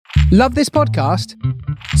Love this podcast?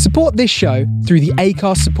 Support this show through the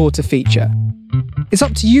Acast supporter feature. It's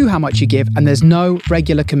up to you how much you give, and there's no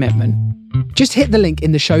regular commitment. Just hit the link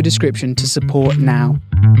in the show description to support now.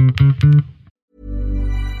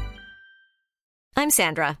 I'm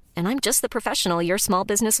Sandra, and I'm just the professional your small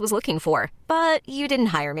business was looking for. But you didn't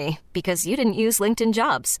hire me because you didn't use LinkedIn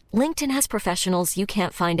Jobs. LinkedIn has professionals you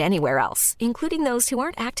can't find anywhere else, including those who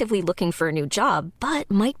aren't actively looking for a new job, but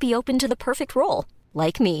might be open to the perfect role,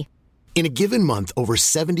 like me. In a given month, over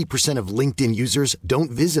 70% of LinkedIn users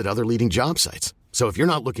don't visit other leading job sites. So if you're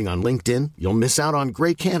not looking on LinkedIn, you'll miss out on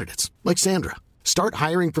great candidates like Sandra. Start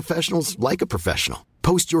hiring professionals like a professional.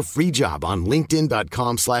 Post your free job on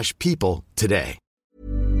linkedin.com/people today.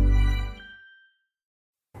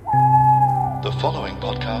 The following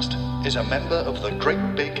podcast is a member of the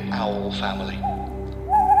Great Big Owl family.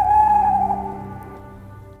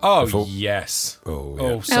 Oh, yes.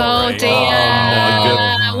 Oh, sorry. Oh, dear.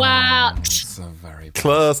 Oh, wow. It's a very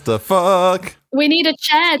Clusterfuck. We need a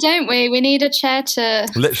chair, don't we? We need a chair to...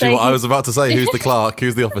 Literally what I was about to say. Who's the clerk,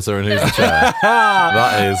 who's the officer, and who's the chair?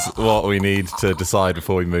 That is what we need to decide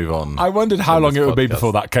before we move on. I wondered how long it would be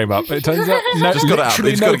before that came up. It turns out just got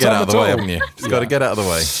to get out of the way, haven't you? Just got to get out of the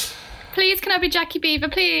way. Please, can I be Jackie Beaver,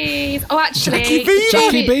 please? Oh, actually... Jackie Beaver?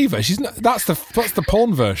 Jackie Beaver? She's not, that's the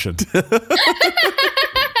porn version.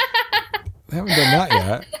 They haven't done that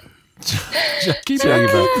yet. Jackie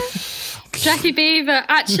Beaver. Jackie Beaver.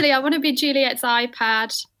 Actually, I want to be Juliet's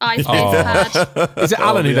iPad. iPad. Is it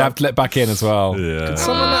Alan who'd have to let back in as well? Yeah. Can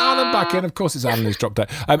someone let Alan back in? Of course it's Alan who's dropped out.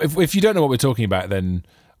 If you don't know what we're talking about, then...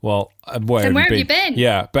 Well, where have you been?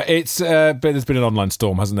 Yeah, but there's been an online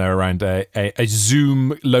storm, hasn't there, around a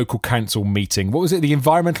Zoom local council meeting. What was it? The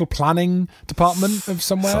Environmental Planning Department of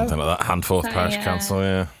somewhere? Something like that. Handforth Parish Council,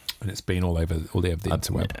 yeah. And it's been all over the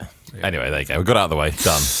interweb. Yeah. Anyway, there you go. We got out of the way.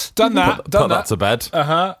 Done. Put that to bed.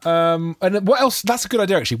 And what else? That's a good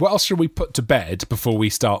idea, actually. What else should we put to bed before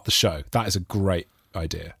we start the show? That is a great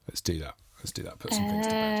idea. Let's do that. Put some things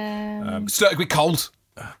to bed. It's a bit cold.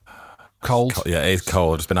 Cold. Yeah, it is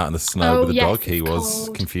cold. Just been out in the snow with the dog. He was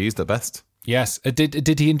cold. confused at best. Yes.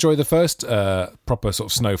 Did he enjoy the first proper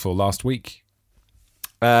sort of snowfall last week?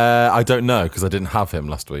 I don't know because I didn't have him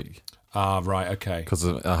last week. Ah, right, okay. Because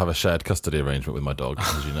I have a shared custody arrangement with my dog,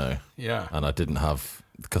 as you know. Yeah. And I didn't have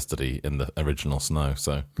custody in the original snow,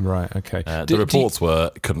 so... Right, okay. The reports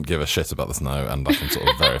were, couldn't give a shit about the snow, and I can sort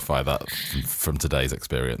of verify that from today's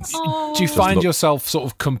experience. Do you find yourself sort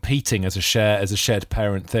of competing as a shared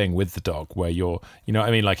parent thing with the dog, where you're, you know what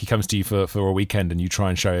I mean, like he comes to you for a weekend and you try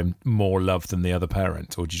and show him more love than the other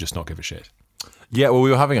parent, or do you just not give a shit? Yeah, well, we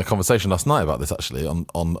were having a conversation last night about this, actually, on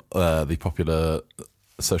the popular...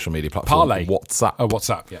 social media platform, Parlay. WhatsApp. Oh,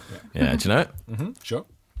 WhatsApp, yeah. Yeah, do you know it? Mm-hmm, sure.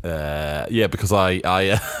 Yeah, because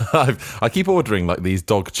I keep ordering like these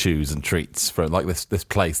dog chews and treats from like this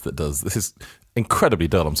place that does. This is incredibly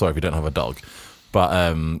dull. I'm sorry if you don't have a dog,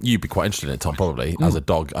 but you'd be quite interested in it, Tom, probably as a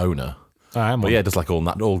dog owner. I am. But yeah, it does like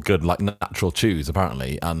all good like natural chews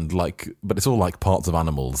apparently, and like, but it's all like parts of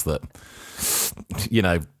animals that, you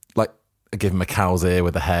know, like I give him a cow's ear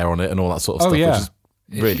with the hair on it and all that sort of stuff. Yeah. Which is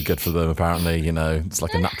really good for them, apparently. You know, it's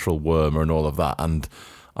like a natural wormer and all of that. And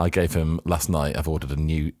I gave him last night. I've ordered a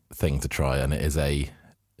new thing to try, and it is a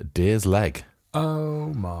deer's leg. Oh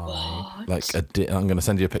my! Like I'm going to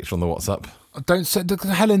send you a picture on the WhatsApp. Don't say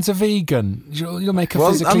Helen's a vegan. You'll make her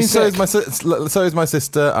physically I mean, sick. so is my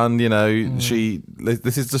sister, and you know,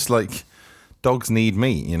 This is just like. Dogs need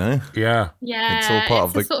meat, you know? Yeah. Yeah, it's all part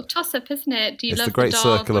of the sort of toss-up, isn't it? Do you love the great the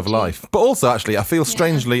dog, circle of life. But also, actually, I feel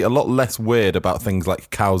strangely a lot less weird about things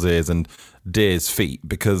like cow's ears and deer's feet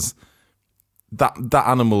because that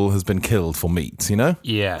animal has been killed for meat, you know?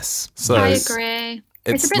 Yes. So I agree.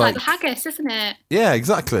 It's a bit like the haggis, isn't it? Yeah,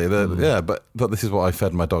 exactly. Yeah, but this is what I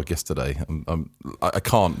fed my dog yesterday. I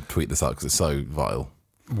can't tweet this out because it's so vile.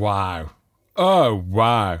 Wow. Oh,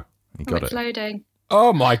 wow. You got it's it. Loading.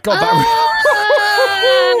 Oh, my God.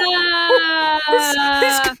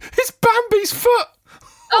 It's Bambi's foot.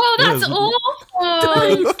 Oh, that's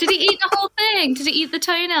awful. Did he eat the whole thing? Did he eat the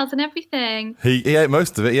toenails and everything? He ate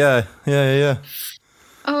most of it, yeah.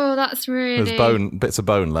 Oh, that's really... There's bits of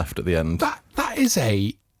bone left at the end. That is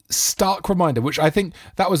a stark reminder, which I think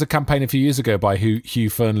that was a campaign a few years ago by Hugh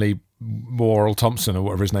Fernley Morrill Thompson, or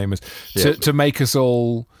whatever his name is, to make us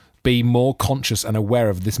all be more conscious and aware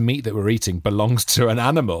of this meat that we're eating belongs to an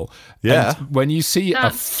animal. Yeah. And when you see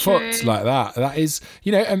a foot like that is,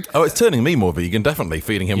 you know... it's turning me more vegan, definitely,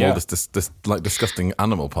 feeding him all this like disgusting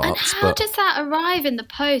animal parts. And how does that arrive in the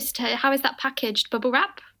post? How is that packaged? Bubble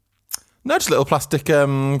wrap? No, just a little plastic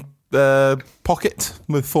pocket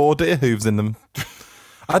with 4 deer hooves in them.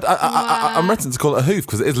 I'm reticent to call it a hoof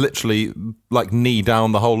because it is literally like knee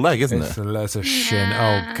down the whole leg, isn't it? It's a shin.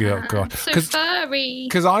 Oh god. So furry.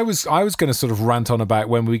 Because I was going to sort of rant on about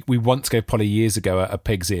when we once gave Polly years ago a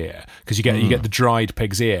pig's ear, because you get the dried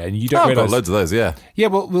pig's ear and you don't realise. I've got loads of those. Yeah. Yeah.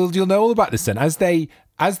 Well, you'll know all about this then. As they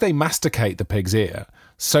masticate the pig's ear,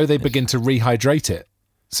 so they begin to rehydrate it.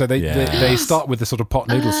 So they start with the sort of pot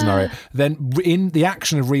noodle scenario. Then in the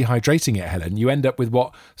action of rehydrating it, Helen, you end up with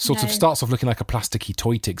what sort of starts off looking like a plasticky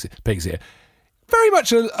toy pig's ear. Very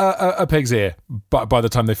much a pig's ear, but by the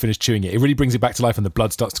time they finish chewing it, it really brings it back to life and the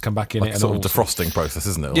blood starts to come back in like it. Sort of defrosting process,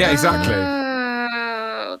 isn't it? Yeah, exactly.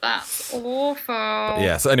 Oh, that's awful. But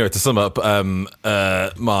yeah, so anyway, to sum up,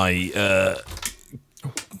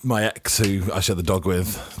 my ex, who I shared the dog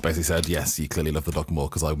with, basically said, yes, you clearly love the dog more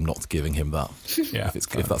because I'm not giving him that. Yeah,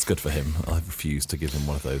 if that's good for him, I refuse to give him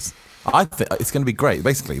one of those. I think it's going to be great.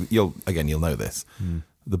 Basically, you'll know this.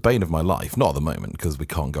 The bane of my life, not at the moment because we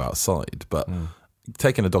can't go outside, but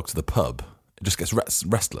taking a dog to the pub, it just gets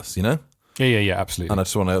restless, you know? Yeah, absolutely. And I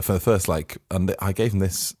just want to, for the first, and I gave him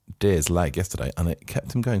this deer's leg yesterday, and it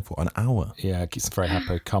kept him going for an hour. Yeah, it keeps him very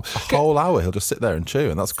happy, calm. A whole hour, he'll just sit there and chew,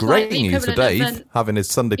 and that's great news for Dave, having his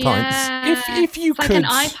Sunday pints. If you it's could...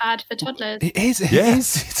 like an iPad for toddlers. It is.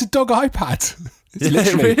 It's a dog iPad.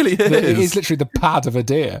 It really is. It is literally the pad of a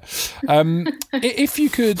deer. If you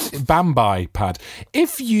could... Bambi pad.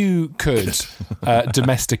 If you could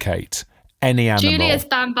domesticate... any animal. Julia's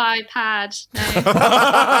Bambi pad. No.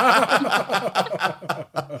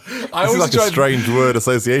 It's like a strange word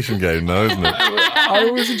association game, though, isn't it? I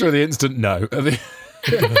always enjoy the instant no.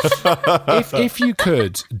 If you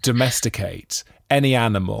could domesticate any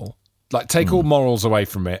animal, like take all morals away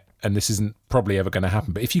from it, and this isn't probably ever going to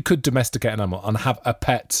happen, but if you could domesticate an animal and have a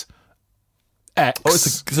pet X... Oh,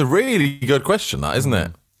 it's a really good question, that, isn't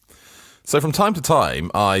it? So from time to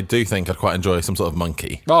time, I do think I'd quite enjoy some sort of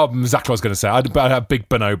monkey. Oh, exactly what I was going to say. I'd have a big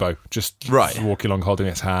bonobo, just right. walking along holding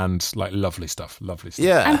its hand, like lovely stuff.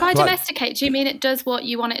 Yeah. And by domesticate, do you mean it does what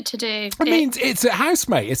you want it to do? I mean, it's a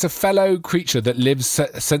housemate. It's a fellow creature that lives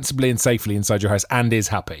sensibly and safely inside your house and is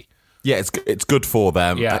happy. Yeah, it's good for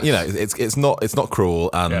them. Yes. You know, it's not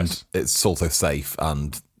cruel, and it's also safe,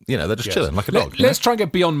 and you know, they're just chilling like a dog. Let's try and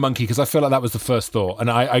get beyond monkey, because I feel like that was the first thought, and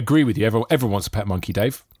I agree with you. Everyone wants a pet monkey,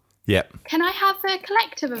 Dave. Yeah. Can I have a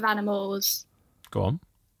collective of animals? Go on.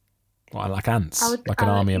 Well, like ants, like an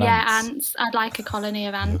army of ants. Yeah, ants. I'd like a colony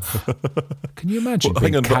of ants. Can you imagine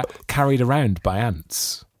being carried around by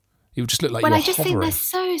ants? It would just look like you're I just hovering. think they're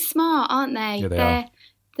so smart, aren't they? Yeah, they are.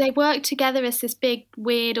 They work together as this big,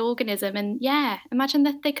 weird organism. And yeah, imagine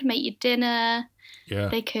that they could make you dinner. Yeah.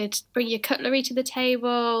 They could bring your cutlery to the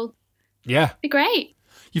table. Yeah. It'd be great.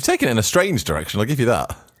 You've taken it in a strange direction, I'll give you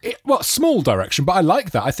that. Small direction, but I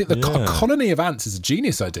like that. I think a colony of ants is a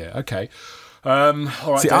genius idea. Okay. All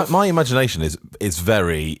right. See, my imagination is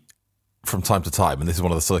very, from time to time, and this is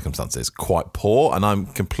one of the circumstances, quite poor, and I'm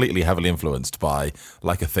completely heavily influenced by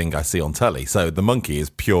like a thing I see on telly. So the monkey is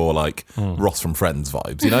pure like Ross from Friends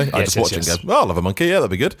vibes, you know? I just watch it and go, I'll have a monkey, yeah, that'd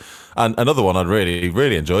be good. And another one I'd really,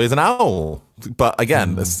 really enjoy is an owl. But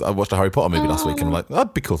again, I watched a Harry Potter movie last week, and I'm like,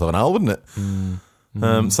 that'd be cool to have an owl, wouldn't it?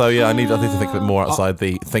 So yeah, I need to think a bit more outside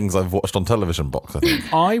the things I've watched on television box, I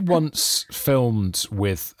think. I once filmed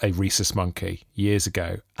with a rhesus monkey years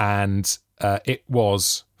ago, and it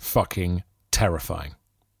was fucking terrifying.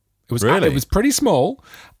 It was really? It was pretty small,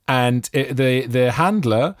 and the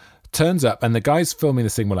handler turns up, and the guys filming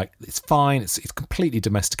this thing were like, it's fine, it's completely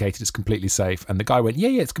domesticated, it's completely safe. And the guy went,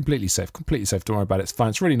 yeah, it's completely safe, don't worry about it, it's fine,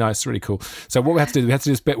 it's really nice, it's really cool. So what we had to do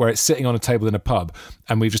this bit where it's sitting on a table in a pub,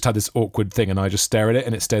 and we've just had this awkward thing, and I just stare at it,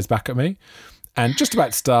 and it stares back at me. And just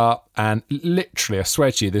about to start, and literally, I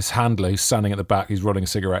swear to you, this handler who's standing at the back, he's rolling a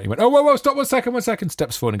cigarette, he went, oh, whoa, stop, one second,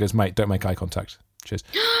 steps forward and goes, mate, don't make eye contact. Cheers.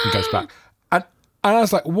 And goes back. And I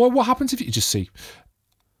was like, well, what happens if you just see...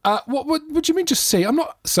 What do you mean just see? I'm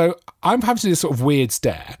having to do this sort of weird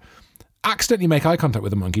stare, accidentally make eye contact with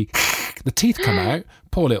the monkey, the teeth come out,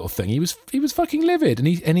 poor little thing. He was fucking livid, and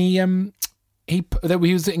he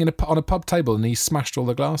was sitting on a pub table, and he smashed all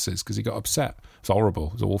the glasses because he got upset. It was horrible.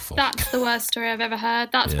 It was awful. That's the worst story I've ever heard.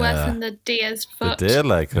 That's worse than the deer's foot. The deer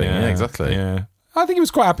leg thing, yeah, exactly. Yeah. I think he was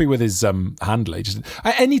quite happy with his handler. Just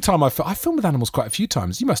any time I filmed with animals quite a few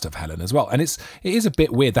times. You must have, Helen, as well. And it is a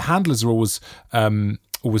bit weird. The handlers are always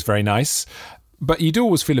very nice, but you do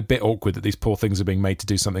always feel a bit awkward that these poor things are being made to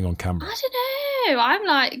do something on camera. I don't know. I'm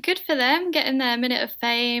like, good for them, getting their minute of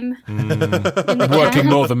fame. Working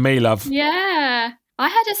more than me, love. Yeah. I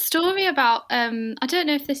had a story about, I don't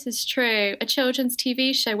know if this is true, a children's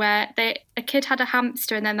TV show where a kid had a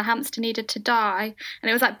hamster and then the hamster needed to die. And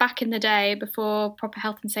it was like back in the day before proper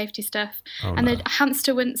health and safety stuff. The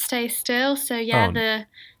hamster wouldn't stay still. So the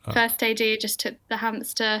first AD just took the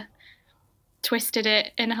hamster, twisted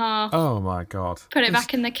it in half. Oh my God. Put it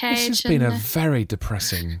back in the cage. This has been a very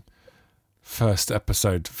depressing first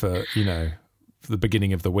episode for the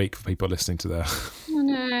beginning of the week for people listening to their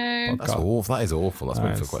podcast. That's awful. That is awful. That's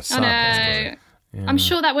been quite sad. I know. Yeah. I'm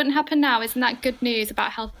sure that wouldn't happen now. Isn't that good news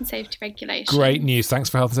about health and safety regulation? Great news. Thanks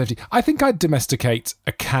for health and safety. I think I'd domesticate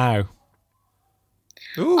a cow.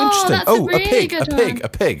 Ooh, interesting. That's a pig. A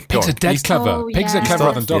pig. Pigs are dead clever. Pigs are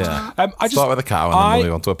cleverer than dogs. Yeah. Start with a cow and then we'll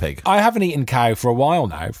move on to a pig. I haven't eaten cow for a while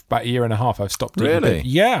now. For about a year and a half, I've stopped eating beef.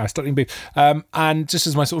 Yeah, I stopped eating beef. And just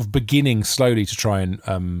as my sort of beginning slowly to try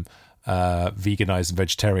and veganize and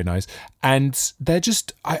vegetarianize, and they're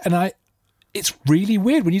just it's really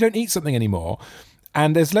weird when you don't eat something anymore.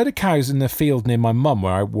 And there's a load of cows in the field near my mum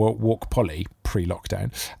where I walk Polly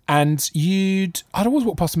pre-lockdown, and I'd always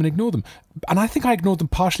walk past them and ignore them. And I think I ignored them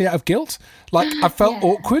partially out of guilt. Like, I felt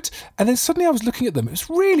awkward, and then suddenly I was looking at them. It was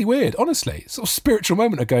really weird, honestly. Sort of spiritual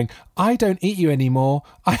moment of going, I don't eat you anymore.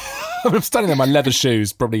 I'm standing there in my leather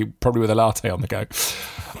shoes, probably with a latte on the go.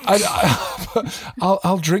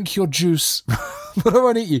 I'll drink your juice, but I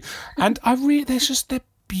won't eat you. And they're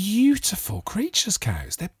beautiful creatures,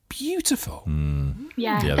 cows. They're beautiful.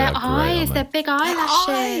 Yeah, their eyes, their big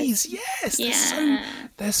eyelashes. Yes. Yeah.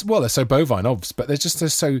 They're so bovine, obviously, but they're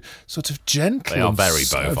so sort of gentle. They are very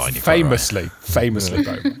bovine. Famously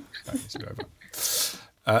bovine.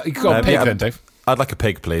 You got a pig then, Dave? I'd like a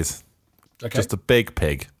pig, please. Okay. Just a big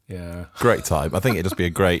pig. Yeah. Great time. I think it'd just be a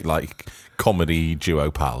great comedy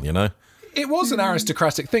duo pal, It was an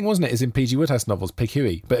aristocratic thing, wasn't it? As in P.G. Wodehouse novels, Pig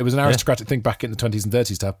Huey. But it was an aristocratic thing back in the 20s and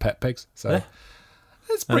 30s to have pet pigs. So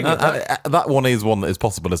let's bring it back. That one is one that is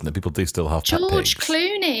possible, isn't it? People do still have pet pigs. George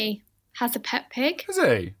Clooney has a pet pig. Has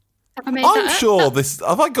he? I'm sure this...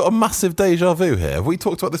 Have I got a massive deja vu here? Have we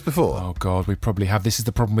talked about this before? Oh, God, we probably have. This is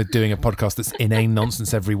the problem with doing a podcast that's inane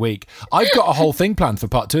nonsense every week. I've got a whole thing planned for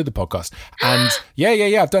part 2 of the podcast. And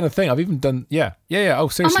yeah, I've done a thing. I've even done... Yeah. Oh,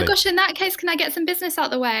 seriously. Oh, my gosh, in that case, can I get some business out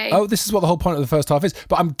the way? Oh, this is what the whole point of the first half is.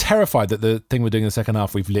 But I'm terrified that the thing we're doing in the second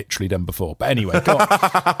half we've literally done before. But anyway, go on.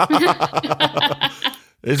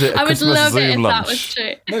 Is it? I would love it if that was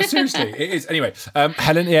true. No, seriously, it is. Anyway,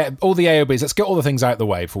 Helen, all the AOBs. Let's get all the things out of the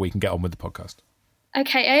way before we can get on with the podcast.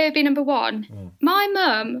 Okay, AOB number 1. My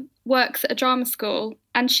mum works at a drama school,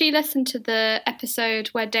 and she listened to the episode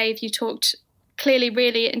where, Dave, you talked clearly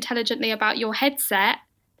really intelligently about your headset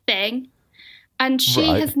thing, and she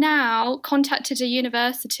has now contacted a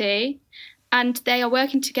university, and they are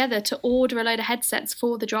working together to order a load of headsets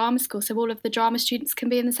for the drama school, so all of the drama students can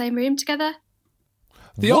be in the same room together.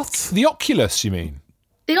 The Oculus, you mean?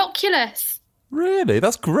 The Oculus. Really?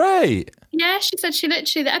 That's great. Yeah, she said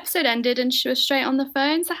the episode ended and she was straight on the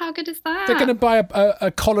phone. So how good is that? They're going to buy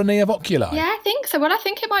a colony of oculi. Yeah, I think so. Well, I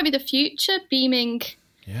think it might be the future, beaming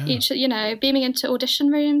into audition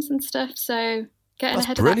rooms and stuff. So getting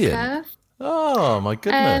ahead of that curve. Oh, my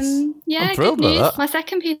goodness. Yeah, good news. My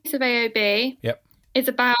second piece of AOB is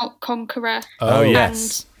about Conqueror. Oh,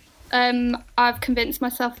 yes. And I've convinced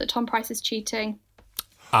myself that Tom Price is cheating.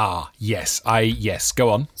 Yes. Go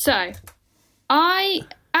on. So, I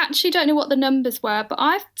actually don't know what the numbers were, but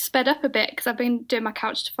I've sped up a bit because I've been doing my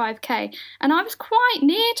couch to 5K, and I was quite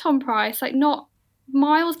near Tom Price, not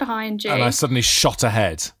miles behind you. And I suddenly shot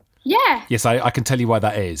ahead. Yeah. Yes, I can tell you why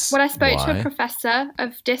that is. When I spoke to a professor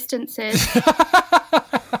of distances.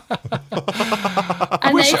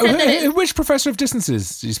 Which professor of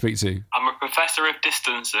distances did you speak to? I'm a professor of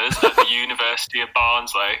distances at the University of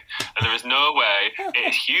Barnsley, and there is no way it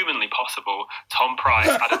is humanly possible Tom Price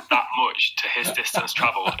added that much to his distance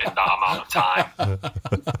travelled in that amount of time.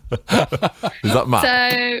 Is that Matt?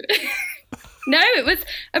 So... No, it was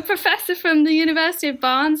a professor from the University of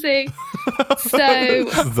Barnsley. So...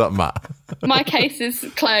 Is that Matt? My case is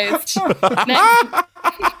closed.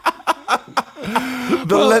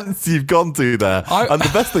 The lengths you've gone to there. And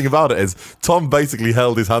the best thing about it is Tom basically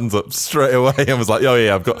held his hands up straight away and was like,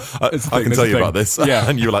 I can tell you about this. Yeah.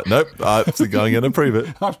 And you were like, nope, I'm going to prove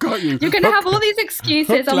it. I've got you. You're going to have all these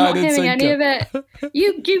excuses. I'm not hearing any of it.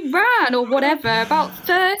 You ran or whatever, about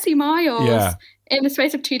 30 miles in the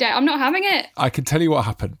space of 2 days. I'm not having it. I can tell you what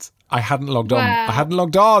happened. I hadn't logged on. I hadn't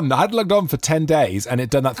logged on for 10 days, and it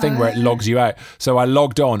done that thing where it logs you out. So I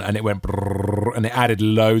logged on and it went brrr, and it added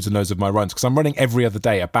loads and loads of my runs because I'm running every other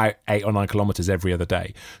day, about 8 or 9 kilometers every other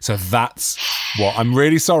day. So that's what I'm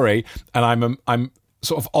really sorry. And I'm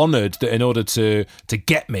sort of honoured that in order to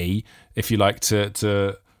get me, if you like,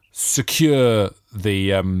 to secure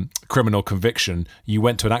the criminal conviction, you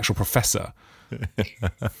went to an actual professor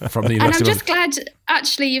from the University. And I'm just glad,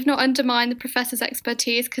 actually, you've not undermined the professor's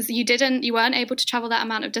expertise, because you weren't able to travel that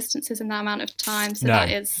amount of distances in that amount of time. So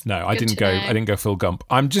I didn't go full Gump.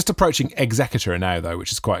 I'm just approaching Exeter now, though,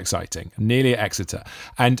 which is quite exciting. I'm nearly at Exeter.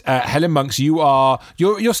 And Helen Monks, you're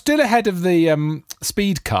still ahead of the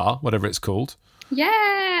speed car, whatever it's called.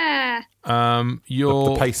 Yeah. You're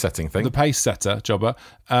the pace setting thing. The pace setter, jobber.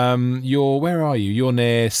 Where are you? You're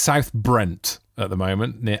near South Brent at the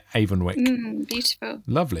moment, near Avonwick. Beautiful.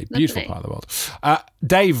 Lovely, beautiful part of the world.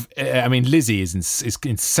 Dave, Lizzie is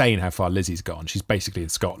insane how far Lizzie's gone. She's basically in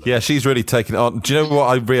Scotland. Yeah, she's really taken it on. Do you know what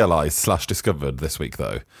I realised / discovered this week,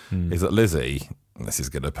 though? Is that Lizzie, and this is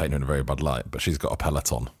going to paint her in a very bad light, but she's got a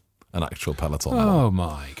Peloton, an actual Peloton. Oh,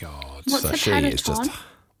 my God. What's a Peloton? Is just...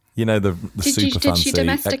 the super fancy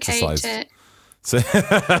exercise. It? So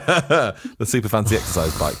the super fancy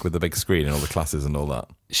exercise bike with the big screen and all the classes and all that.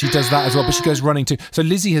 She does that as well, but she goes running too. So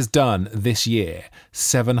Lizzie has done this year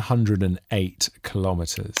 708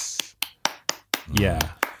 kilometres. Yeah.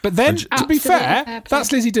 But then, to be fair,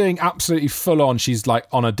 that's Lizzie doing absolutely full on. She's like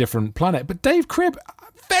on a different planet. But Dave Cribb,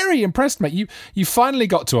 very impressed, mate. You finally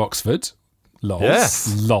got to Oxford. Lols.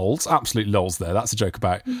 Yes. Lols. Absolute lols there. That's a joke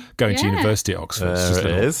about going to university at Oxford.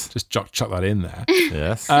 Just chuck that in there.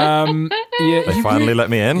 Yes. They finally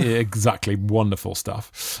let me in. Yeah, exactly. Wonderful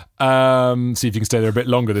stuff. See if you can stay there a bit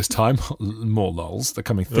longer this time. More lols. They're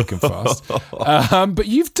coming thick and fast. But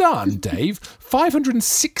you've done, Dave,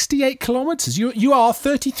 568 kilometres. You are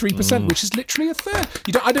 33%, which is literally a third.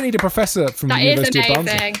 I don't need a professor from the University of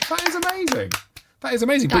Barnsley. That is amazing. That is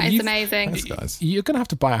amazing. That is amazing. Thanks, guys. You're going to have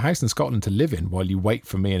to buy a house in Scotland to live in while you wait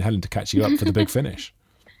for me and Helen to catch you up for the big finish.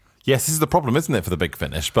 Yes, this is the problem, isn't it, for the big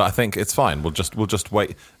finish? But I think it's fine. We'll just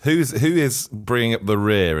wait. Who is bringing up the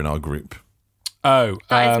rear in our group? Oh,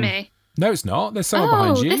 that is me. No, it's not. There's someone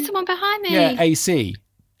behind you. There's someone behind me. Yeah, AC,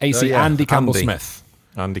 Andy Campbell-Smith.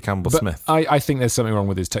 Andy Campbell-Smith. I think there's something wrong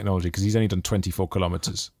with his technology because he's only done 24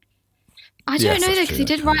 kilometres. I don't know though, because he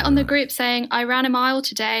did write on the group saying, I ran a mile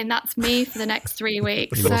today and that's me for the next 3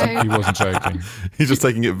 weeks. He wasn't joking. He's just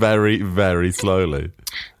taking it very, very slowly.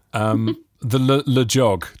 The Le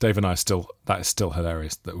Jog, Dave and I that is still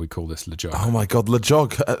hilarious that we call this Le Jog. Oh my God, Le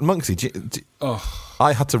Jog. Monksy,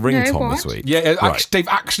 I had to ring Tom this week. Yeah, right. Dave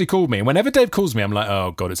actually called me. And whenever Dave calls me, I'm like,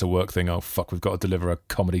 oh God, it's a work thing. Oh fuck, we've got to deliver a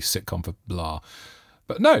comedy sitcom for blah.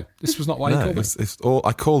 But no, this was not why he called me.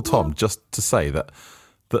 I called Tom just to say that.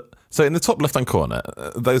 So in the top left-hand corner,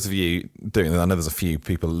 those of you doing this, I know there's a few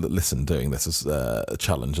people that listen doing this as a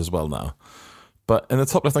challenge as well now. But in the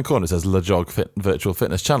top left-hand corner, it says Le Jog Virtual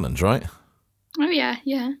Fitness Challenge, right? Oh, yeah.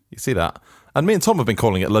 You see that? And me and Tom have been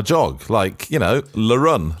calling it Le Jog, like, Le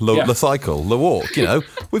Run, Le Cycle, Le Walk,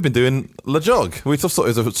 We've been doing Le Jog. We just thought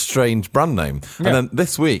it was a strange brand name. Yeah. And then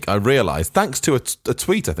this week, I realised, thanks to a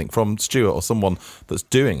tweet, I think, from Stuart or someone that's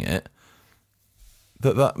doing it,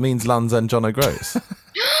 that means Land's End John O'Groats.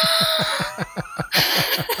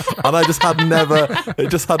 And it just had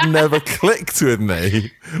never clicked with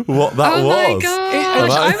me what that was. Oh my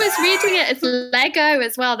God. I was reading it as Lego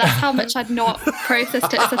as well. That's how much I'd not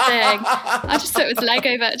processed it as a thing. I just thought it was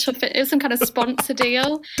Lego Virtual Fit. It was some kind of sponsor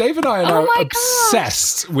deal. Dave and I are now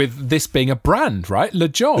obsessed with this being a brand, right? Le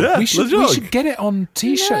Jog. Yeah, we should get it on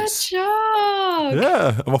T-shirts. Le Jog.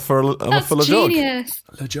 Yeah, I'm off for Le Jog.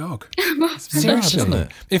 Le Jog. Seriously, isn't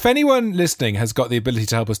it? If anyone listening has got the ability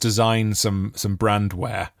to help us design some brand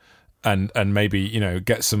wear and maybe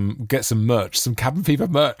get some merch, some Cabin Fever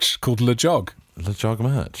merch called Le Jog. Le Jog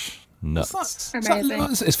merch. Nuts.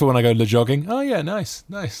 Amazing. It's for when I go Le Jogging. Oh yeah, nice.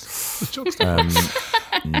 Nuts.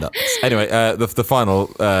 Anyway, the final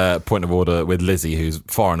point of order with Lizzie, who's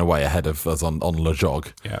far and away ahead of us on Le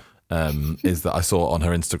Jog, is that I saw on her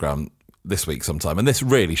Instagram this week sometime, and this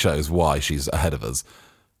really shows why she's ahead of us.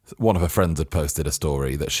 One of her friends had posted a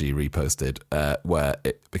story that she reposted where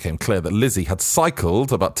it became clear that Lizzie had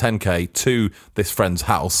cycled about 10k to this friend's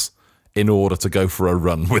house in order to go for a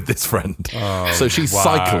run with this friend. So she's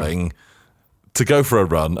cycling to go for a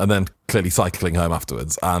run and then clearly cycling home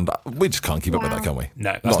afterwards. And we just can't keep up with that, can we?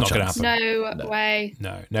 No, that's not going to happen. No way.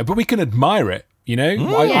 No, but we can admire it.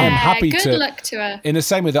 I'm happy good luck to her. In the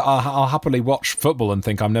same way that I'll happily watch football and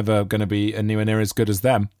think I'm never going to be anywhere near as good as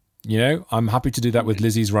them. I'm happy to do that with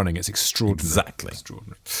Lizzie's running. It's extraordinary. Exactly.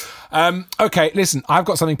 Extraordinary. Okay, listen, I've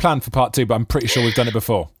got something planned for part 2, but I'm pretty sure we've done it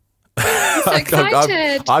before. I'm so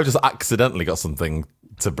excited. I've just accidentally got something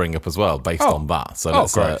to bring up as well based on that. So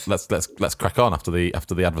let's crack on after the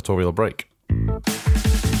advertorial break.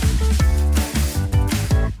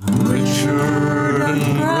 Richard and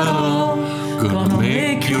Gretel gonna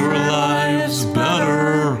make your lives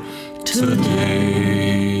better today.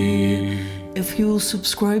 If you'll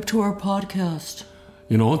subscribe to our podcast.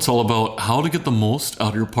 You know, it's all about how to get the most out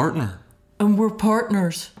of your partner. And we're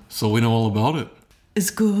partners. So we know all about it.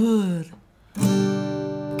 It's good.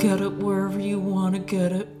 Get it wherever you want to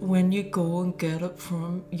get it when you go and get it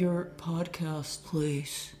from your podcast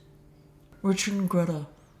place. Richard and Greta.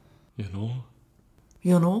 You know?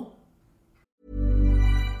 You know?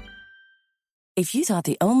 If you thought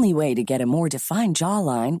the only way to get a more defined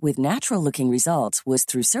jawline with natural-looking results was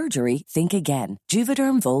through surgery, think again.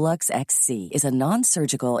 Juvederm Volux XC is a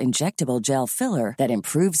non-surgical injectable gel filler that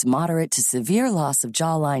improves moderate to severe loss of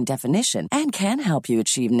jawline definition and can help you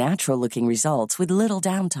achieve natural-looking results with little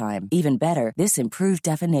downtime. Even better, this improved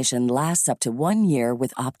definition lasts up to 1 year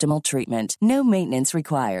with optimal treatment. No maintenance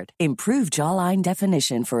required. Improve jawline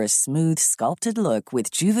definition for a smooth, sculpted look with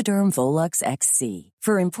Juvederm Volux XC.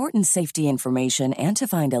 For important safety information and to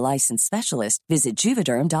find a licensed specialist, visit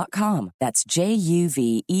Juvederm.com. That's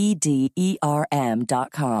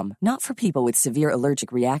JUVEDERM.com. Not for people with severe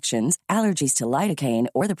allergic reactions, allergies to lidocaine,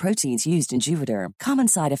 or the proteins used in Juvederm. Common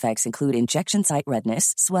side effects include injection site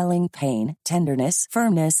redness, swelling, pain, tenderness,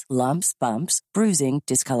 firmness, lumps, bumps, bruising,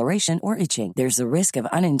 discoloration, or itching. There's a risk of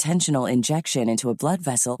unintentional injection into a blood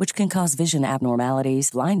vessel, which can cause vision abnormalities,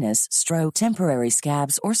 blindness, stroke, temporary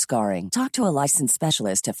scabs, or scarring. Talk to a licensed specialist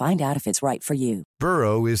to find out if it's right for you.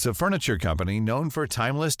 Burrow is a furniture company known for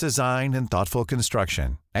timeless design and thoughtful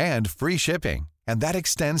construction, and free shipping, and that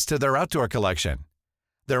extends to their outdoor collection.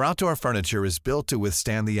 Their outdoor furniture is built to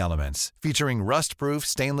withstand the elements, featuring rust-proof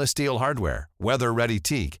stainless steel hardware, weather-ready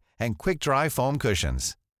teak, and quick-dry foam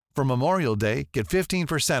cushions. For Memorial Day, get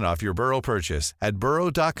 15% off your Burrow purchase at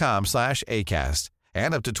burrow.com/ACAST,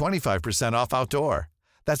 and up to 25% off outdoor.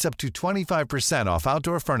 That's up to 25% off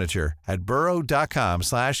outdoor furniture at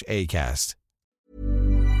burrow.com/ACAST.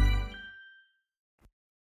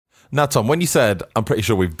 Now, Tom, when you said, I'm pretty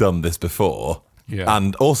sure we've done this before,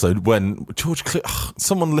 and also when George Clooney,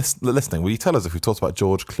 someone listening, will you tell us if we've talked about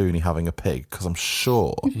George Clooney having a pig? Because I'm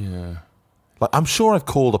sure. Yeah. Like, I'm sure I've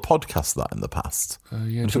called a podcast that in the past.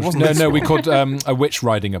 We called A Witch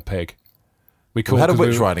Riding a Pig. We had a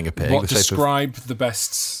witch riding a pig. What describe the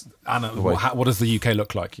best animal? What does the UK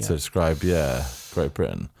look like? Yeah. To describe, Great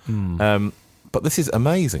Britain. But this is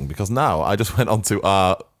amazing because now I just went onto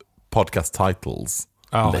our podcast titles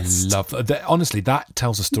list. I love that. Honestly, that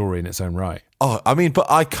tells a story in its own right. Oh, I mean, but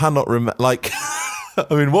I cannot remember. Like, I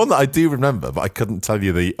mean, one that I do remember, but I couldn't tell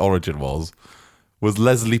you the origin was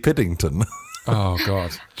Leslie Piddington. Oh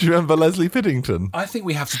God! Do you remember Leslie Piddington? I think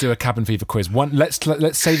we have to do a Cabin Fever quiz. Let's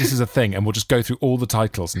say this is a thing, and we'll just go through all the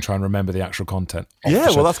titles and try and remember the actual content.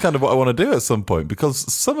 Yeah, well, that's kind of what I want to do at some point because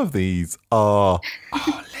some of these are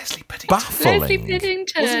Leslie Piddington. Baffling. Leslie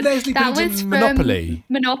Piddington. Wasn't Leslie Piddington was Monopoly?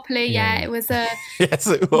 Monopoly, yeah. It was a. Yes,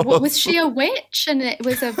 it was. Was she a witch? And it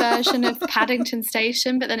was a version of Paddington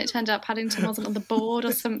Station, but then it turned out Paddington wasn't on the board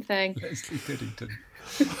or something. Leslie Piddington.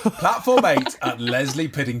 Platform 8 at Leslie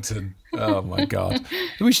Piddington. Oh my God.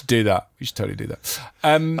 We should do that. We should totally do that.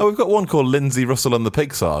 We've got one called Lindsay Russell and the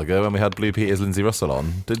Pig Saga when we had Blue Peter's Lindsay Russell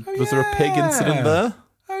on. Was there a pig incident there?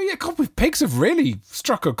 Oh yeah, God, pigs have really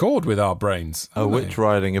struck a chord with our brains. A witch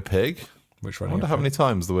riding a pig? I wonder how many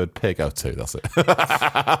times the word pig. Oh, 2, that's it.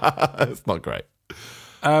 It's not great.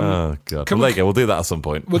 Oh God. Well, there you go. We'll do that at some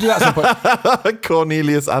point. We'll do that at some point.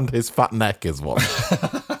 Cornelius and his fat neck is one.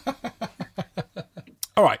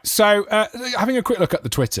 All right, so having a quick look at the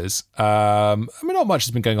Twitters. I mean, not much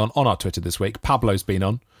has been going on our Twitter this week. Pablo's been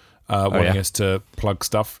on, wanting us to plug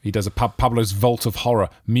stuff. He does a Pablo's Vault of Horror,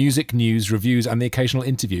 music, news, reviews, and the occasional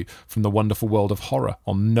interview from the wonderful world of horror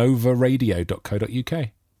on novaradio.co.uk.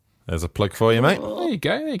 There's a plug for you, mate.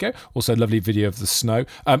 There you go. Also, a lovely video of the snow.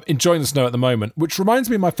 Enjoying the snow at the moment, which reminds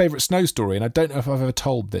me of my favourite snow story, and I don't know if I've ever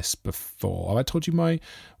told this before. Have I told you my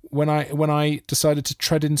when I decided to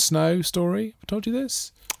tread in snow story? Have I told you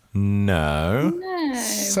this? No.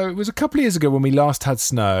 So it was a couple of years ago when we last had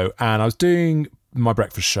snow, and I was doing my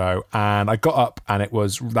breakfast show, and I got up, and it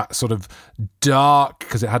was that sort of dark,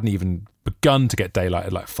 because it hadn't even begun to get daylight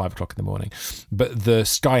at like 5 o'clock in the morning, but the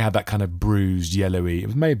sky had that kind of bruised yellowy,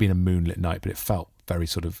 it may have been a moonlit night, but it felt very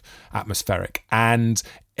sort of atmospheric, and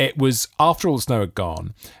it was after all the snow had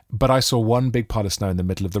gone, but I saw one big pile of snow in the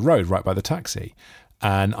middle of the road right by the taxi,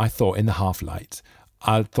 and I thought in the half light,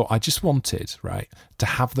 I just wanted, right, to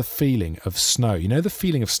have the feeling of snow, you know, the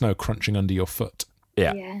feeling of snow crunching under your foot.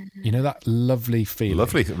 Yeah. You know, that lovely feeling.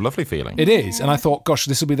 Lovely feeling. It is. And I thought, gosh,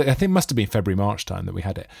 this will be, I think it must have been February, March time that we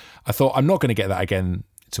had it. I thought, I'm not going to get that again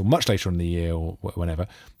until much later in the year or whenever.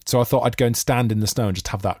 So I thought I'd go and stand in the snow and just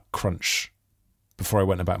have that crunch before I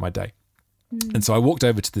went about my day. And so I walked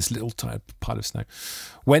over to this little tiny pile of snow,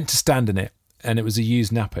 went to stand in it, and it was a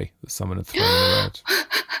used nappy that someone had thrown in the road.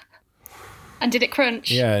 And did it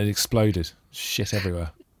crunch? Yeah, it exploded. Shit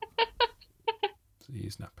everywhere. It's a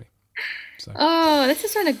used nappy. So. Oh, this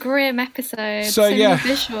has been a grim episode. So yeah, many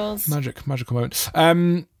visuals. Magical moment.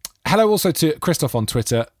 Hello also to Christoph on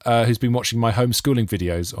Twitter, who's been watching my homeschooling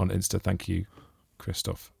videos on Insta. Thank you,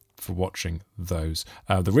 Christoph, for watching those.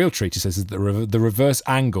 The real treat, he says, is that the reverse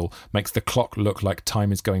angle makes the clock look like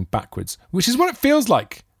time is going backwards, which is what it feels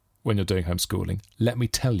like when you're doing homeschooling. Let me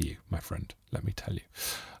tell you, my friend. Let me tell you.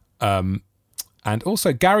 And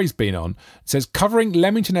also, Gary's been on. It says, covering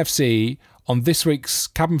Leamington FC on this week's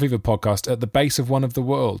Cabin Fever podcast at the base of one of the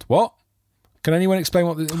world. What? Can anyone explain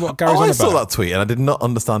what Gary's on about? I saw that tweet and I did not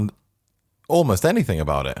understand almost anything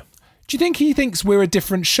about it. Do you think he thinks we're a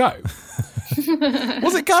different show?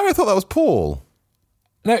 Was it Gary? I thought that was Paul.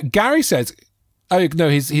 No, Gary says... Oh, no,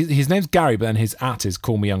 his name's Gary, but then his @ is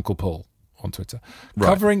Call Me Uncle Paul on Twitter. Right.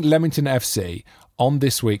 Covering Leamington FC on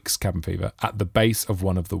this week's Cabin Fever at the base of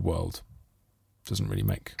one of the world. Doesn't really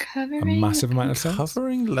make a massive amount of sense.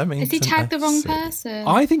 Covering Leamington Has he tagged the wrong person?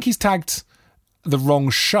 I think he's tagged the wrong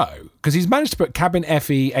show, because he's managed to put Cabin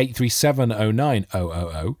FE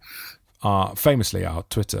 837090000, famously our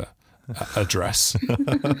Twitter address,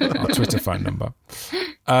 our Twitter phone number.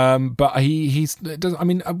 But he's doesn't. I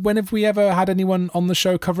mean, when have we ever had anyone on the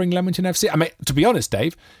show covering Leamington FC? I mean, to be honest,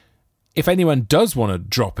 Dave, if anyone does want to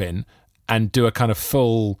drop in and do a kind of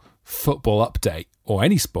full football update or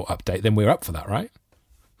any sport update, then we're up for that, right?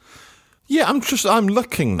 Yeah, I'm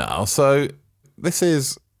looking now. So this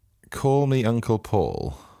is Call Me Uncle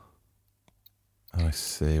Paul. I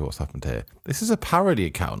see what's happened here. This is a parody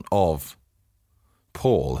account of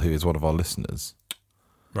Paul, who is one of our listeners.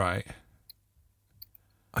 Right.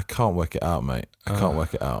 I can't work it out, mate. I can't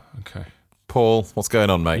work it out. Okay. Paul, what's going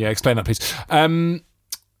on, mate? Yeah, explain that, please. And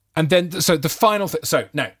then, so the final thing. So,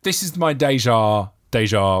 no, this is my deja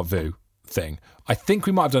vu thing. I think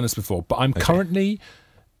we might have done this before, but I'm currently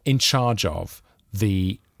in charge of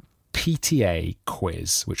the PTA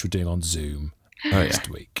quiz, which we're doing on Zoom next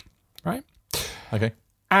week. Right? Okay.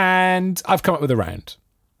 And I've come up with a round.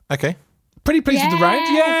 Okay. Pretty pleased with the round.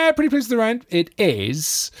 Yeah, pretty pleased with the round. It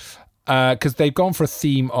is because they've gone for a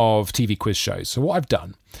theme of TV quiz shows. So what I've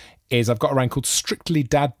done is I've got a round called Strictly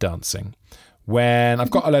Dad Dancing, when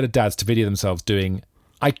I've got a load of dads to video themselves doing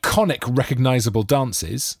iconic, recognisable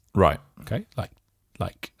dances. Right. Okay.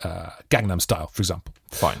 Like Gangnam Style, for example.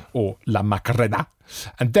 Fine. Or La Macarena.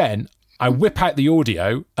 And then I whip out the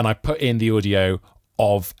audio and I put in the audio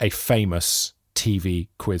of a famous TV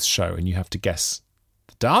quiz show, and you have to guess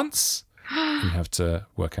the dance. You have to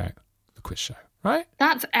work out the quiz show, right?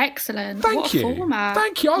 That's excellent. Thank you. Format.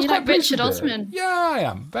 Thank you. You're like Richard Osman. Yeah, I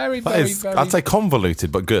am. Very. I'd say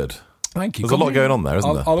convoluted, but good. Thank you. There's a lot going on there,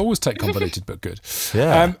 isn't there? I'll always take convoluted, but good.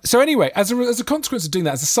 Yeah. So anyway, as a consequence of doing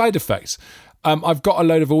that, as a side effect, I've got a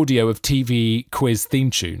load of audio of TV quiz theme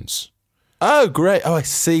tunes. Oh, great. Oh, I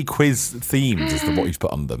see. Quiz themes is what you've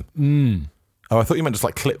put on them. Mm. Oh, I thought you meant just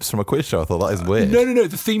like clips from a quiz show. I thought that is weird. No.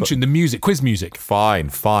 The theme tune, the music, quiz music. Fine.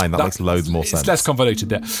 That makes loads more sense. It's less convoluted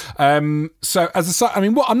there. So as a side, I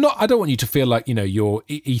mean, I don't want you to feel like, you're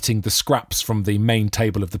eating the scraps from the main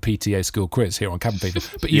table of the PTA school quiz here on Cabin Fever,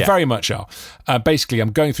 but you very much are. Basically,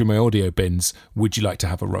 I'm going through my audio bins. Would you like to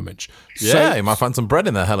have a rummage? Yeah, you might find some bread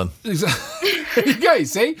in there, Helen. There you go, you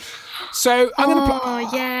see? So I'm going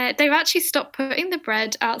to. Yeah, they've actually stopped putting the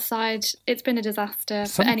bread outside. It's been a disaster.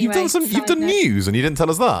 But anyway, you've done news, and you didn't tell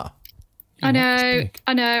us that. I know.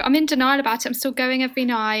 I'm in denial about it. I'm still going every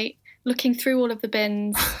night, looking through all of the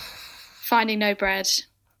bins, finding no bread.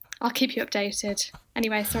 I'll keep you updated.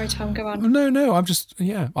 Anyway, sorry, Tom. Go on. No. I'm just.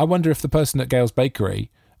 Yeah. I wonder if the person at Gail's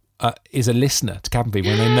Bakery is a listener to Cabin Fever,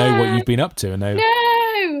 and they know what you've been up to, and they're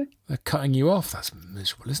cutting you off. That's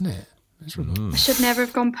miserable, isn't it? I should never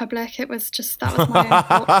have gone public. That was my own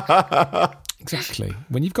fault. Exactly.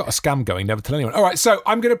 When you've got a scam going, never tell anyone. All right, so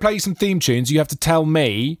I'm going to play you some theme tunes. You have to tell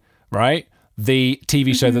me, right, the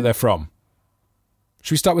TV show that they're from.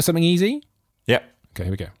 Should we start with something easy? Yep. Okay,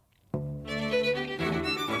 here we go.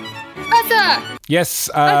 Buzzer! Yes,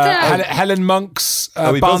 Helen Monk's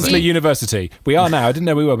Barnsley University. We are now. I didn't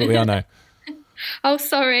know we were, but we are now. Oh,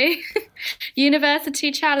 sorry.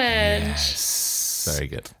 University Challenge. Yes. Very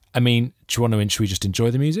good. I mean, do you want to? Should we just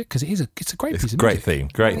enjoy the music? Because it's a great piece of music. Great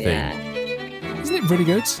theme. Isn't it really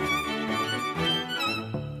good?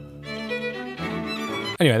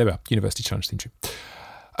 Anyway, there we are. University Challenge theme tune.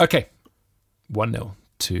 Okay, 1-0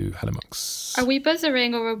 to Helen Monks. Are we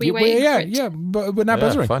buzzering or are we waiting? Yeah. But we're now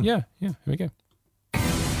buzzering. Fine. Yeah. Here we go.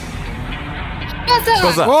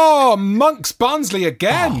 Buzzer! Oh, Monks Barnsley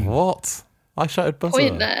again. Oh, what? I shouted buzzer.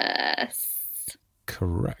 Pointless.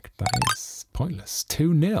 Correct. That is pointless.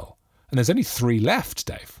 2-0. And there's only 3 left,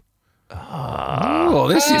 Dave. Oh,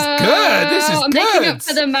 this is good. This is I'm good. making up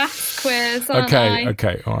for the maths quiz, aren't I?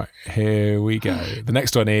 Okay. All right. Here we go. The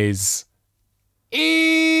next one is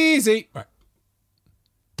easy. Right.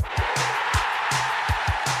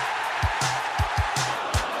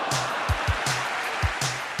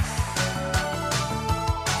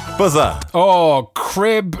 Buzzer. Oh,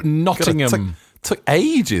 Crib Nottingham. Took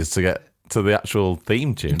ages to get to the actual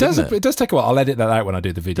theme tune. It does take a while. I'll edit that out when I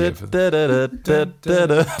do the video.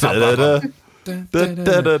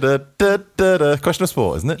 Question of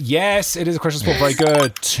sport, isn't it? Yes, it is a question of sport. Very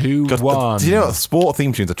good. 2-1. Do you know what? Sport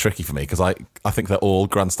theme tunes are tricky for me because I think they're all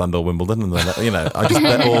Grandstand or Wimbledon, and they're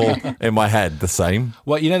all in my head the same.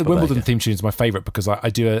 Well, the Wimbledon theme tune is my favourite because I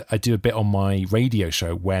do a bit on my radio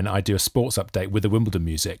show when I do a sports update with the Wimbledon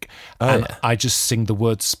music, and I just sing the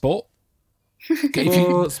word sport.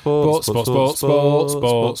 Sport,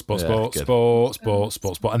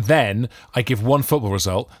 and then I give one football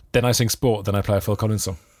result, then I sing sport, then I play a Phil Collins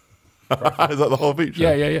song. Is that the whole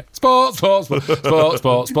feature? Yeah. Sport.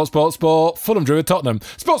 Fulham drew with Tottenham.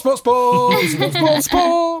 Sport.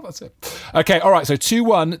 That's it. Okay, all right, so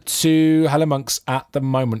 2-1 to Hello Monks at the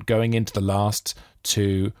moment, going into the last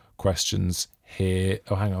 2 questions here.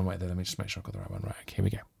 Oh, hang on, wait there. Let me just make sure I've got the right one. Right, here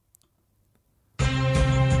we go.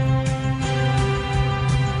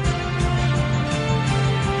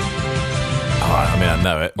 I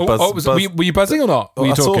know it. Were you buzzing or not? Were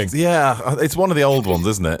you talking? It's one of the old ones,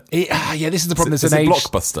 isn't it? Yeah, this is the problem. It's a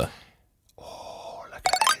Blockbuster. Oh, look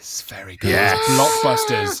at this. Very good. Yes.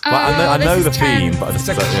 Blockbusters. I know the theme, but it's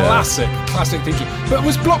a classic theme tune. But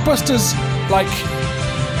was Blockbusters like...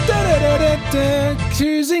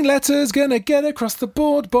 choosing letters, gonna get across the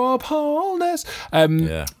board, Bob Holness.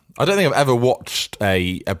 Yeah. I don't think I've ever watched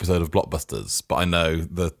a episode of Blockbusters, but I know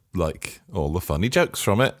all the funny jokes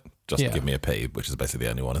from it. Just to give me a P, which is basically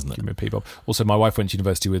the only one, isn't it? Give me a P, Bob. Also, my wife went to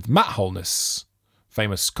university with Matt Holness,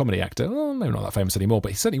 famous comedy actor. Well, maybe not that famous anymore,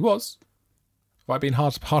 but he certainly was. Have I been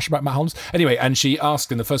harsh about Matt Holness? Anyway, and she asked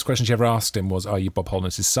him, the first question she ever asked him was, are you Bob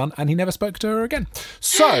Holness' son? And he never spoke to her again.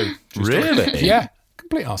 So... Really? Yeah.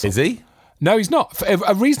 Complete arsehole. Is he? No, he's not.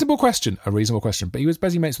 A reasonable question. But he was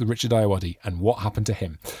busy mates with Richard Ayoade, and what happened to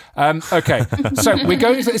him? Okay, so we're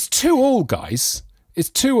going... It's 2-2, guys. It's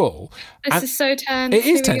 2-2. This is so tense. It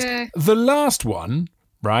is tense. The last one,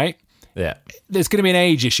 right? Yeah. There's going to be an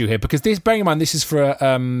age issue here because bearing in mind, this is for,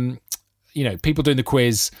 people doing the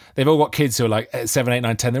quiz. They've all got kids who are like 7, 8,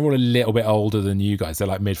 9, 10. They're all a little bit older than you guys. They're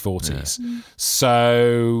like mid-40s. Yeah.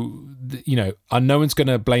 So, no one's going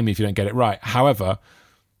to blame me if you don't get it right. However,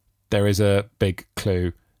 there is a big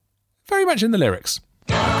clue very much in the lyrics.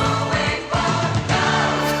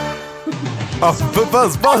 Oh,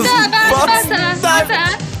 buzz.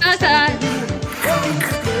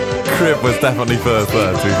 Crib was definitely first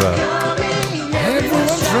there, to be fair.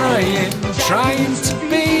 Everyone's trying to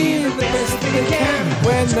be the best they can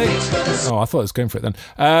when they... Oh, I thought I was going for it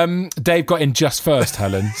then. Dave got in just first,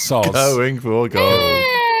 Helen. Soz. Going for goal.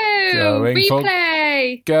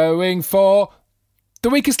 Going for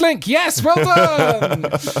the weakest link. Yes, well done.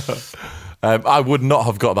 I would not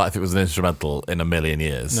have got that if it was an instrumental in a million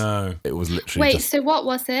years. No. It was literally so what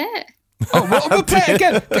was it? We'll play it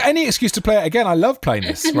again. Any excuse to play it again. I love playing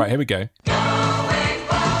this. Right, here we go.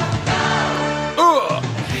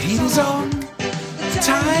 Heat is on.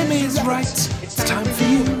 Time is right. It's time for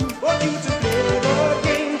you.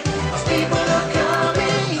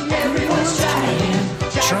 Everyone's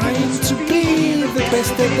trying to be the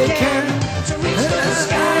best that they can.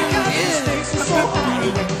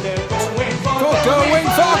 Going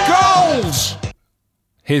for gold!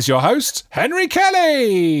 Here's your host, Henry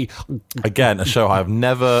Kelly. Again, a show I have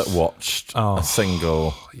never watched a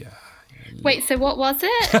single. Yeah. Wait, so what was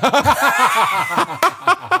it?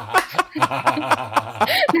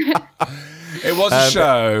 It was a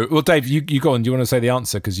show. Well, Dave, you go on. Do you want to say the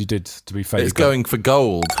answer? Because you did, to be fair. It's going for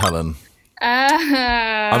gold, Helen.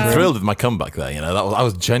 I'm thrilled with my comeback there. I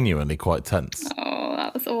was genuinely quite tense. Oh,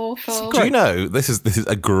 that was awful. Do you know this is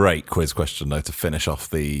a great quiz question though to finish off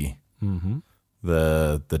the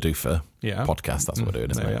Doofer podcast. That's what we're doing,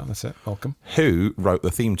 isn't it? Yeah, that's it. Welcome. Who wrote the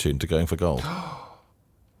theme tune to Going for Gold?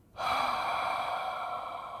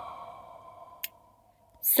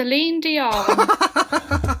 Celine Dion.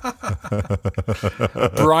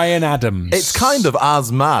 Brian Adams. It's kind of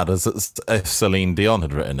as mad as if Celine Dion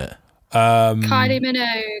had written it. Kylie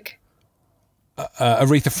Minogue.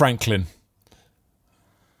 Aretha Franklin.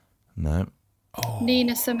 No.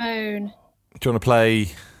 Nina Simone. Do you want to play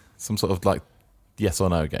some sort of yes or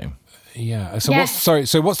no game? Yeah. So Yes.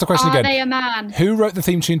 what's the question again? Are they a man? Who wrote the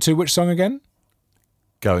theme tune to which song again?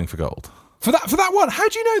 Going for Gold. For that one. How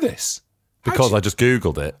do you know this? Because I just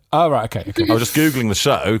Googled it. Oh, right, okay. I was just Googling the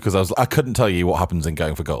show because I couldn't tell you what happens in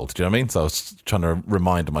Going for Gold. Do you know what I mean? So I was trying to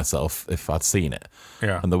remind myself if I'd seen it.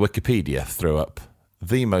 Yeah. And the Wikipedia threw up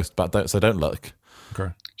the most bad. So don't look.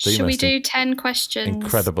 Okay. Should we do 10 questions?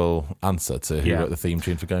 Incredible answer to who wrote the theme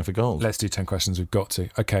tune for Going for Gold. Let's do 10 questions. We've got to.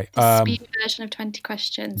 Okay. Speed version of 20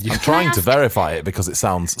 questions. I'm trying to verify it because it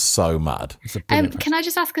sounds so mad. Can I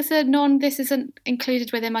just ask us this isn't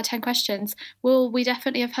included within my 10 questions. Will we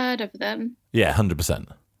definitely have heard of them? Yeah, 100%.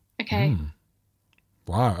 Okay.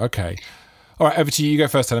 Wow, okay. All right, over to you. You go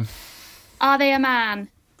first, Helen. Are they a man?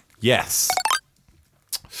 Yes.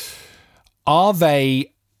 Are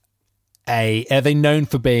they known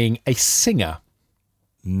for being a singer?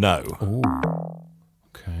 No. Ooh.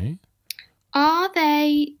 Okay. Are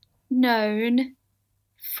they known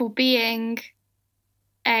for being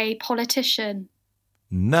a politician?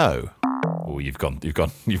 No. Oh, you've gone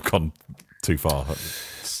too far.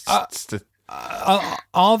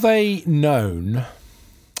 Are they known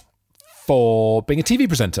for being a TV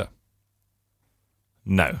presenter?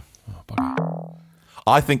 No. Oh, bugger.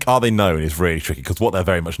 I think Are They Known is really tricky because what they're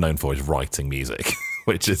very much known for is writing music,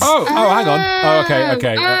 which is... Oh, hang on. Oh,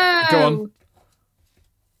 okay. Go on.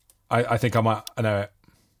 I think I know it.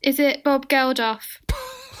 Is it Bob Geldof?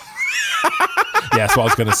 Yeah, that's what I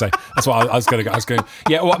was going to say. That's what I was going to go.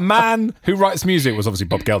 Yeah, what man who writes music was obviously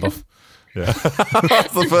Bob Geldof. Yeah.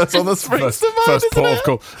 That's the first one that springs to mind, First port of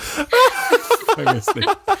call.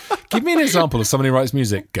 Give me an example of someone who writes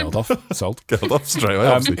music. Geldof. Sold. Geldof, straight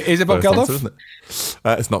away. Is it Bob Geldof? Answer, isn't it?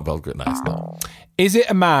 It's not Bob Geldof. No, it's not. Is it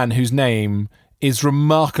a man whose name is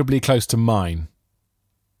remarkably close to mine?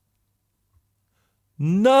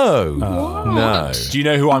 No. No. Do you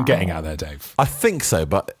know who I'm getting at there, Dave? I think so,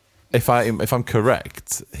 but if I'm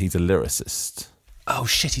correct, he's a lyricist. Oh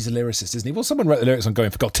shit, he's a lyricist, isn't he? Well, someone wrote the lyrics on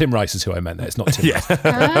Going for Gold. Tim Rice is who I meant there. It's not Tim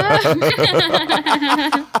Rice.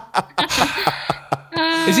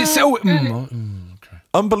 Is it so? Okay.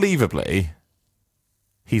 Unbelievably,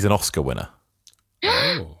 he's an Oscar winner.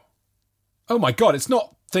 Oh my God, it's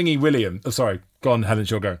not Thingy Williams. Oh, sorry. Go on, Helen,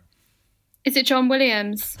 go. Is it John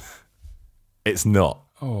Williams? It's not.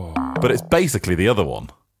 Oh. But it's basically the other one.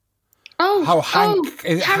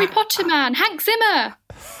 Harry Potter man, Hank Zimmer.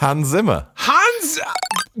 Hans Zimmer.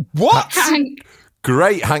 What? Hank.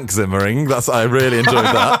 Great Hank Zimmering. I really enjoyed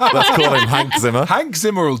that. Let's call him Hank Zimmer. Hank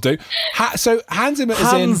Zimmer will do. So Hans Zimmer is in...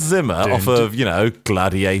 Hans Zimmer off of,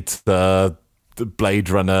 Gladiator, the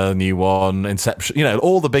Blade Runner, new one, Inception,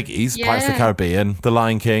 all the biggies, Pirates of the Caribbean, The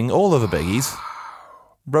Lion King, all of the biggies,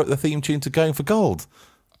 wrote the theme tune to Going for Gold,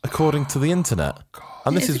 according to the internet.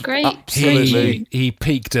 And this is great. Absolutely... He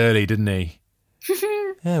peaked early, didn't he?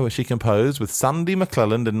 Yeah, which he composed with Sandy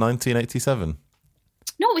McClelland in 1987.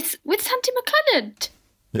 No, with Sandy McClelland.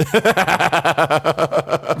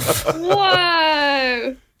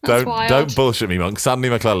 Whoa. Don't bullshit me, Monk. Sandy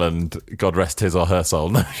McClelland, God rest his or her soul.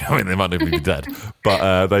 No, I mean, they might not even be dead.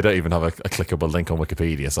 But they don't even have a clickable link on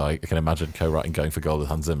Wikipedia, so I can imagine co-writing Going for Gold with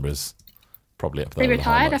Hans Zimmer is probably up there. They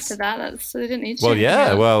retired after that, so they didn't need to. Well,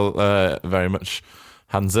 yeah, very much.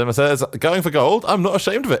 Hans Zimmer says, Going for Gold, I'm not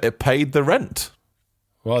ashamed of it. It paid the rent.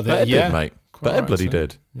 Well, Bet it did, mate. Bet it bloody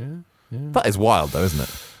did. Yeah. That is wild, though, isn't it?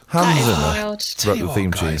 Hans Zimmer wrote the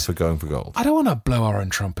theme tune for Going for Gold. I don't want to blow our own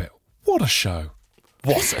trumpet. What a show.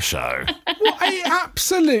 What a show.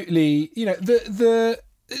 Absolutely,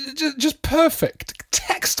 just perfect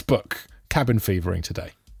textbook cabin fevering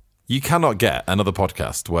today. You cannot get another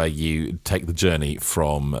podcast where you take the journey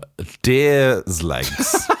from Deer's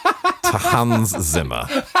legs to Hans Zimmer.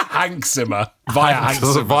 Hank Zimmer. Via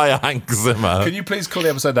Hank Zimmer. Can you please call the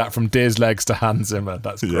episode that, From Deer's Legs to Hans Zimmer?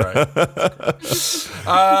 That's great.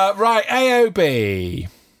 Right, AOB.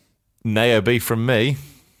 NAOB from me.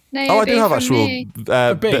 I do have actual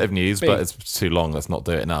bit of news, but it's too long. Let's not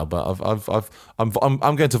do it now. But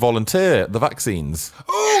I'm going to volunteer at the vaccines.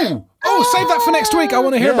 Oh, save that for next week. I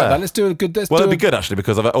want to hear about that. Let's do a good. It'd be good actually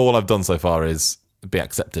because all I've done so far is be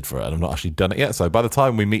accepted for it, and I've not actually done it yet. So by the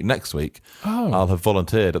time we meet next week, I'll have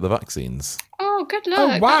volunteered at the vaccines. Oh, good luck!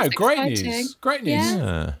 Oh wow, that's great exciting. news! Great news!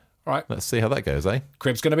 Yeah. Right, let's see how that goes, eh?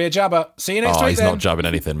 Crib's going to be a jabber. See you next week. He's not jabbing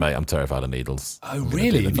anything, mate. I'm terrified of needles. Oh,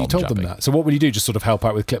 really? Have you told them that? So what will you do? Just sort of help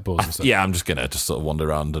out with clipboards and stuff? Yeah, I'm just going to sort of wander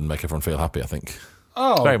around and make everyone feel happy, I think.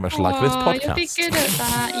 Oh. Very much like this podcast. You'll be good at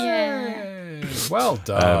that, yeah. Well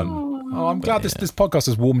done. I'm glad this podcast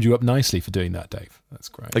has warmed you up nicely for doing that, Dave. That's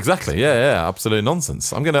great. Exactly. Yeah. Absolute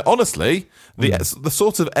nonsense. I'm going to, honestly, the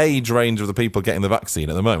sort of age range of the people getting the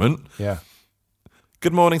vaccine at the moment. Yeah.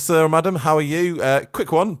 Good morning, sir or madam. How are you?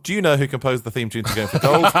 Quick one. Do you know who composed the theme tune to Going for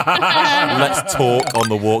Gold? Let's talk on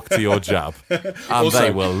the walk to your jab. And also, they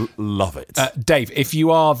will love it. Dave, if you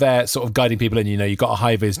are there sort of guiding people in, you've got a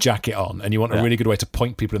high-vis jacket on and you want a really good way to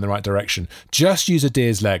point people in the right direction, just use a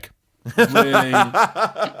deer's leg. Really?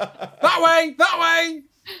 That way!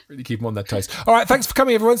 Really keep them on their toes. All right, thanks for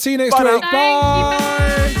coming, everyone. See you next week.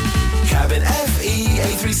 Bye. Cabin FE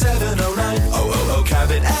 83709. Oh,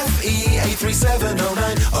 Cabin FE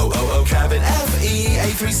 83709. Oh, Cabin FE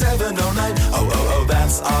 83709. Oh,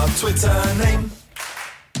 that's our Twitter name.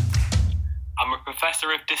 I'm a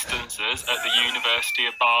professor of distances at the University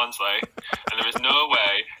of Barnsley, and there is no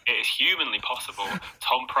way it is humanly possible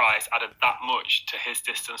Tom Price added that much to his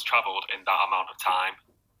distance travelled in that amount of time.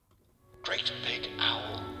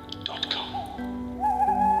 GreatBigOwl.com.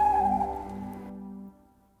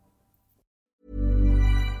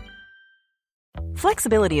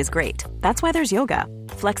 Flexibility is great. That's why there's yoga.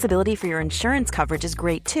 Flexibility for your insurance coverage is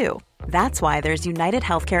great too. That's why there's United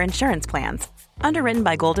Healthcare Insurance Plans. Underwritten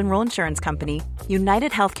by Golden Rule Insurance Company,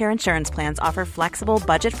 United Healthcare Insurance Plans offer flexible,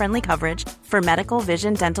 budget-friendly coverage for medical,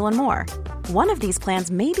 vision, dental, and more. One of these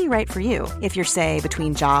plans may be right for you if you're, say,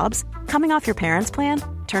 between jobs, coming off your parents' plan,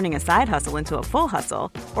 turning a side hustle into a full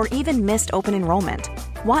hustle, or even missed open enrollment.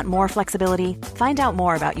 Want more flexibility? Find out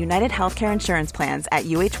more about United Healthcare Insurance Plans at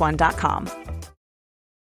uh1.com.